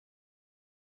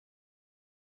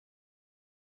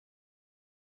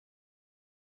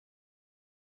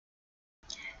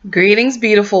Greetings,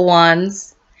 beautiful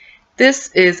ones.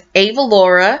 This is Ava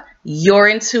Laura, your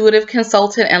intuitive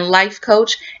consultant and life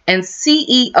coach and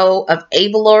CEO of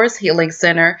Ava Laura's Healing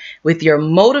Center with your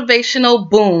motivational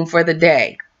boom for the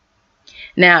day.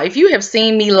 Now, if you have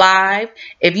seen me live,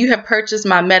 if you have purchased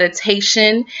my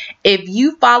meditation, if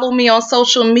you follow me on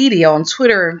social media, on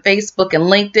Twitter and Facebook and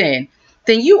LinkedIn,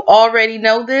 then you already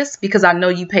know this because I know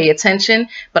you pay attention,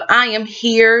 but I am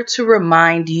here to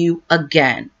remind you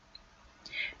again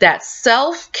that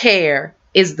self-care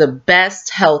is the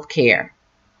best health care.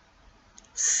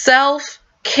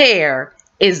 Self-care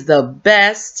is the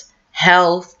best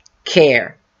health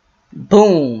care.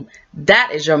 Boom.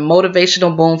 That is your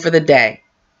motivational boom for the day.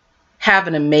 Have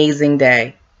an amazing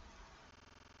day.